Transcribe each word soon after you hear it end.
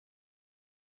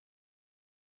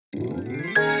Sometimes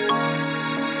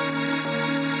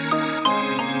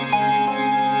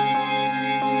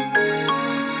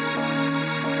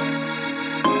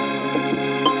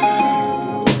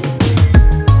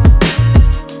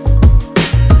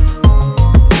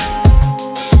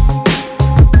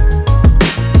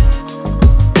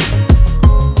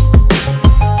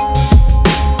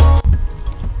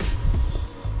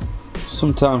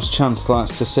Chance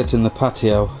likes to sit in the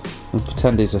patio and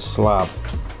pretend he's a slab.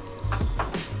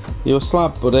 You a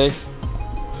slab, buddy?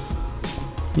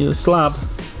 You a slab?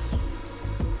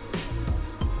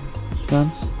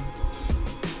 Chance?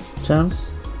 Chance?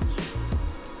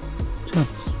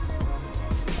 Chance?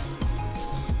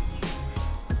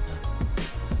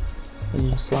 Are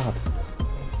you a slab?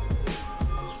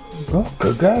 Not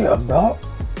today, I'm not.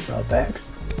 Not bad.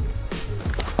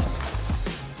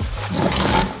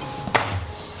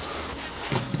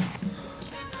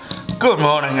 Good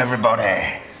morning,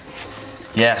 everybody.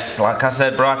 Yes, like I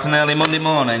said, bright and early Monday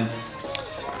morning.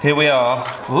 Here we are.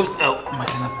 Oh,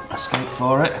 making an escape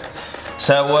for it.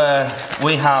 So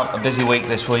we have a busy week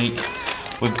this week.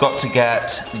 We've got to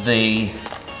get the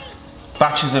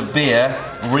batches of beer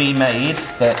remade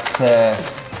that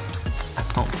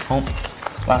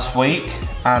last week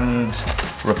and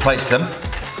replace them.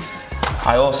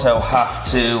 I also have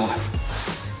to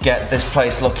get this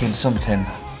place looking something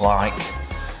like.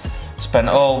 Spent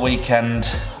all weekend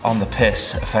on the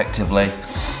piss, effectively,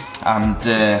 and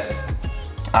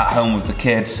at home with the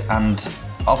kids, and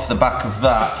off the back of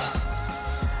that,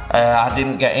 I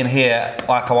didn't get in here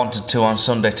like I wanted to on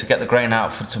Sunday to get the grain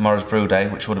out for tomorrow's brew day,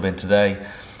 which would have been today,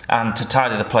 and to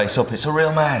tidy the place up. It's a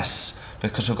real mess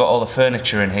because we've got all the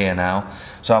furniture in here now.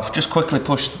 So I've just quickly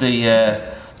pushed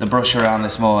the brush around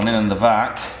this morning and the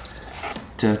vac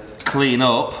to clean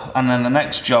up, and then the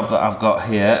next job that I've got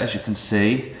here, as you can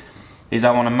see, is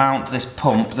I want to mount this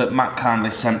pump that Matt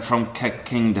kindly sent from Keg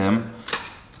Kingdom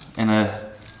in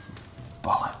a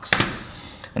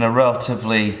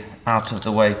relatively out of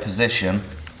the way position,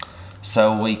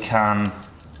 so we can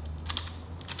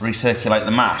recirculate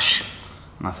the mash.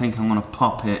 And I think I'm going to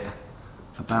pop it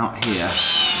about here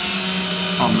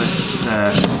on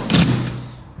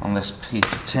this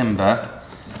piece of timber.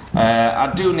 I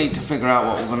do need to figure out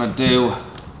what we're going to do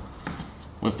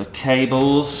with the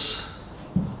cables,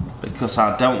 because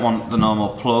I don't want the normal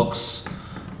plugs,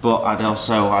 but I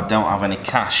don't have any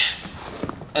cash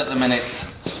at the minute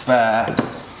spare.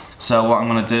 So what I'm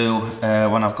going to do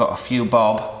when I've got a few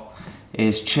bob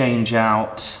is change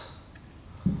out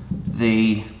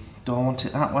the, do I want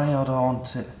it that way or do I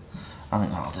want it, I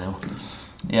think that'll do.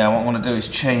 Yeah, what I'm going to do is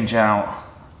change out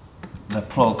the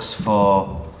plugs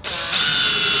for,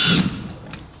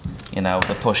 you know,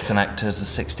 the push connectors, the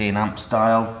 16 amp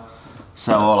style.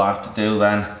 So all I have to do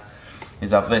then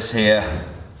is have this here,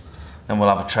 then we'll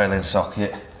have a trailing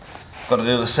socket. Got to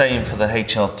do the same for the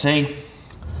HLT,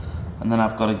 and then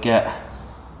I've got to get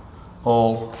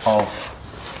all of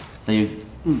the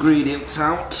ingredients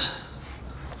out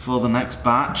for the next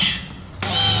batch.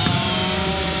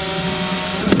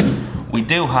 We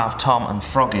do have Tom and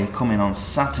Froggy coming on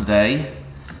Saturday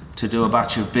to do a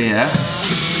batch of beer,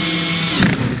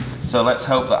 so let's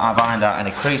hope that I've ironed out any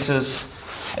creases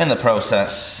in the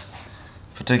process,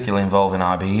 particularly involving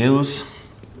IBUs.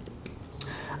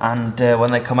 And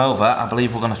when they come over, I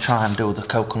believe we're going to try and do the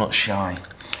coconut shy.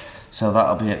 So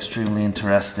that'll be extremely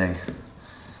interesting.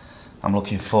 I'm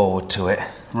looking forward to it.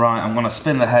 Right, I'm going to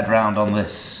spin the head round on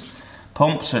this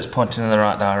pump so it's pointing in the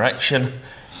right direction.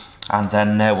 And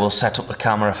then we'll set up the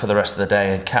camera for the rest of the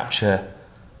day and capture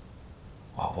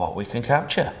what we can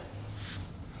capture.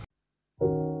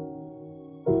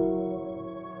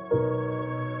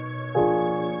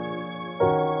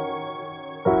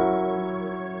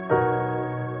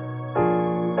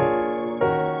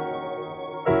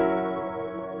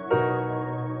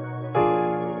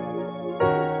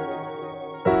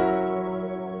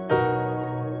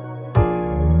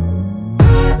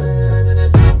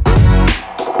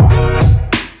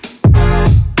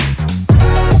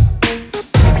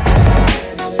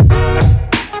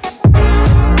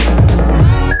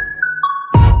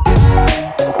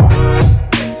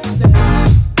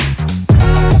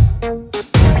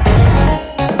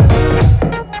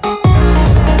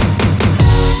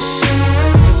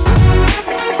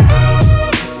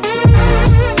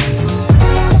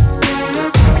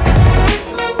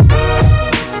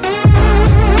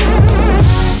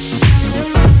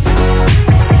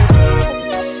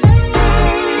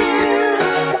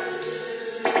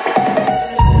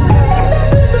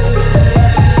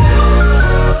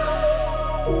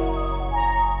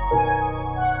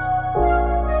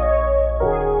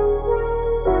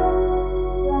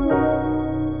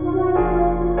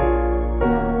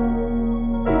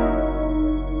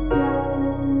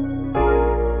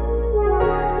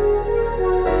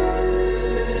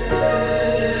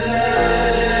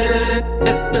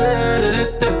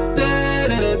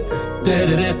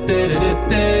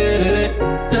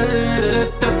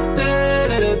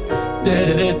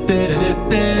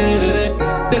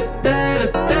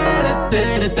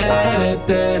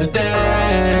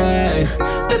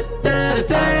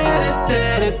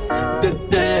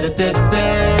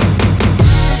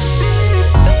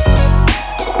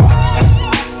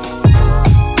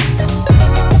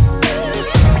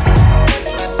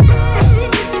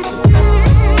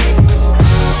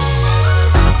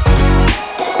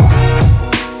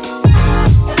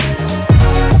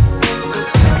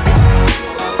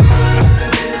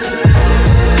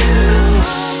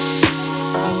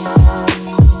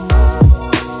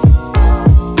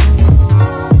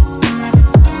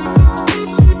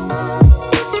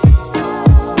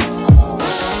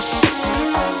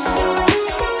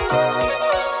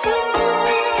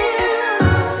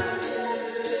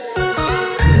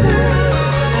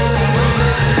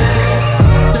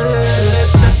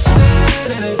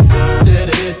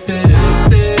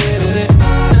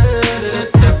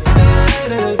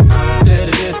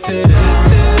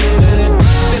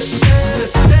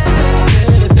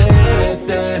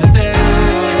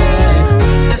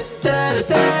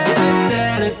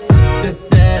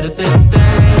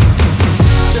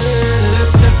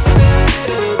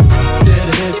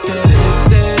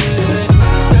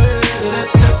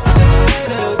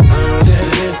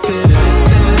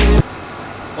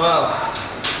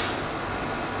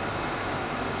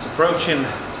 Approaching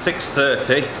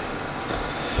 6:30.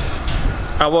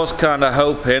 I was kind of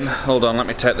hoping, hold on, let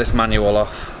me take this manual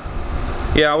off.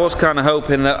 Yeah, I was kind of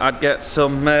hoping that I'd get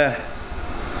some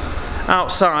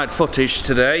outside footage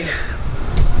today.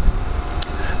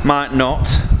 Might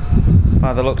not,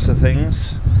 by the looks of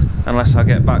things, unless I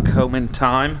get back home in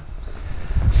time.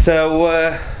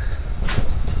 So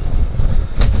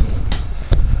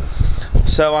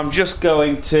I'm just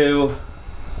going to,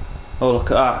 oh look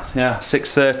at that, yeah,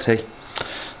 6:30.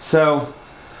 So,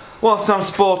 whilst I'm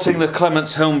sporting the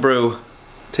Clement's Homebrew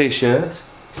t-shirt,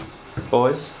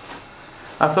 boys,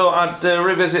 I thought I'd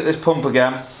revisit this pump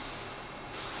again.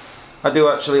 I do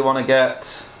actually want to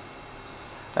get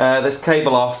this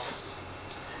cable off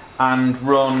and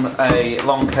run a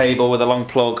long cable with a long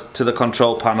plug to the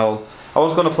control panel. I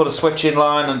was going to put a switch in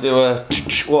line and do a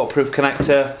waterproof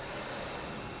connector,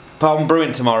 but I'm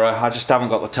brewing tomorrow, I just haven't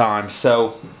got the time.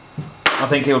 So I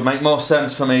think it would make more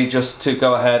sense for me just to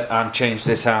go ahead and change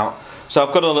this out. So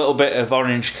I've got a little bit of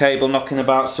orange cable knocking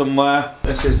about somewhere.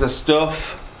 This is the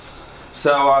stuff.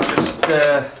 So I'll just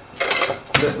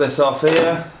rip this off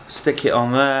here, stick it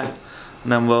on there,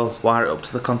 and then we'll wire it up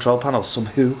to the control panel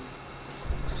somehow.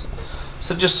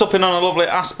 So just supping on a lovely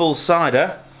Aspel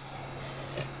cider.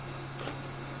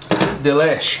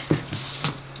 Delish.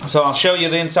 So I'll show you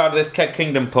the inside of this Keg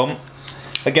Kingdom pump.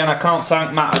 Again, I can't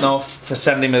thank Matt enough for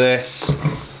sending me this.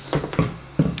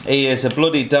 He is a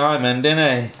bloody diamond, isn't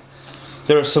he?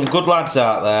 There are some good lads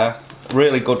out there,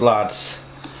 really good lads.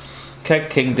 Keg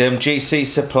Kingdom, GC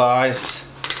Supplies.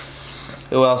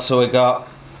 Who else have we got?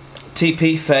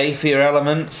 TP Faye for your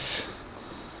elements.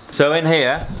 So in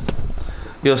here,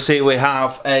 you'll see we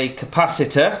have a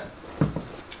capacitor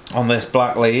on this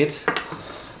black lead.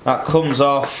 That comes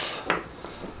off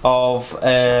of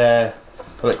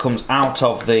well, it comes out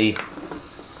of the,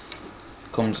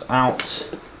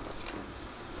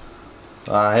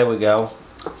 here we go.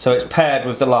 So it's paired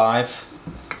with the live,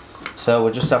 so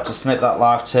we'll just have to snip that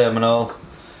live terminal,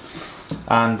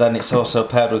 and then it's also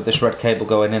paired with this red cable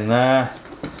going in there,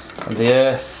 and the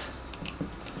earth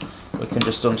we can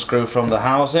just unscrew from the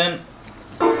housing.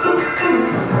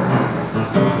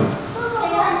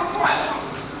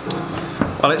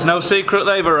 Well, it's no secret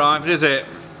they've arrived, is it?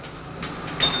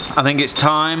 I think it's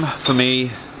time for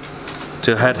me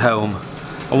to head home.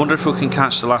 I wonder if we can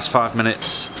catch the last 5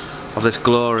 minutes of this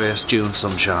glorious June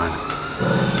sunshine.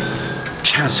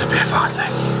 Chance would be a fine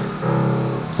thing.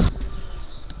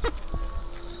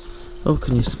 Oh,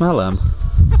 can you smell them?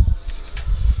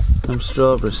 Them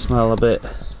strawberries smell a bit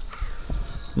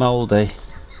mouldy.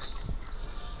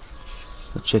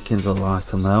 The chickens will like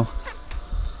them though.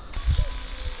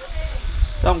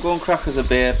 Don't go and crack us a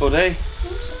beer, buddy.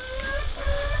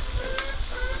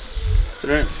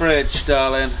 They're in the fridge,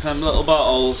 darling. Them little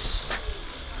bottles.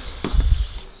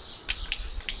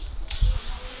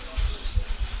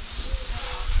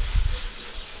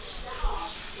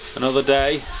 Another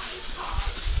day.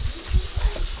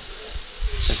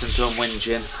 Listen to them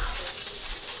whinging.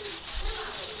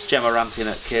 It's Gemma ranting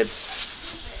at kids.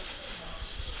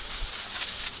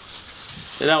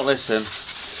 They don't listen.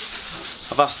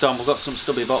 I've asked Dom, we've got some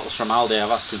stubby bottles from Aldi,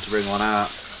 I've asked him to bring one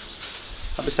out.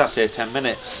 I'll be sat here 10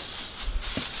 minutes.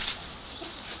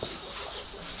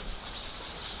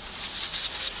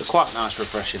 They're quite nice,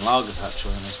 refreshing lagers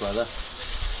actually in this weather.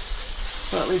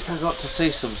 But at least I got to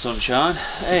see some sunshine.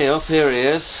 Hey up, here he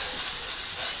is.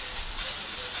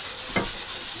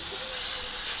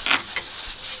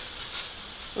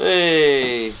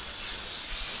 Hey!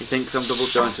 He thinks I'm double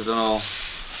jointed and all.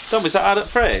 Tom, is that out at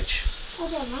fridge?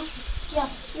 I don't know. Yeah,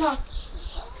 no.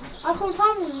 I couldn't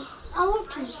find him. I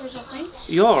looked in the fridge, I think.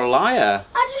 You're a liar.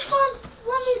 I just found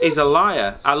one. He's a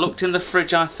liar. I looked in the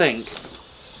fridge, I think.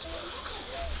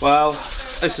 Well,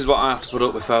 this is what I have to put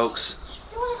up with, folks.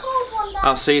 You want a cold one, Dad?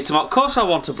 I'll see you tomorrow. Of course I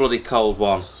want a bloody cold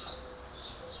one.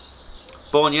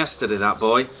 Born yesterday, that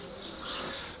boy.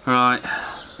 Right.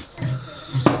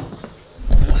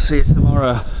 I'll see you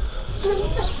tomorrow.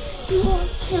 You want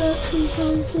jerk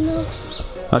sometimes, you know?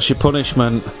 That's your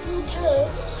punishment.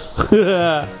 You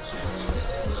jerk.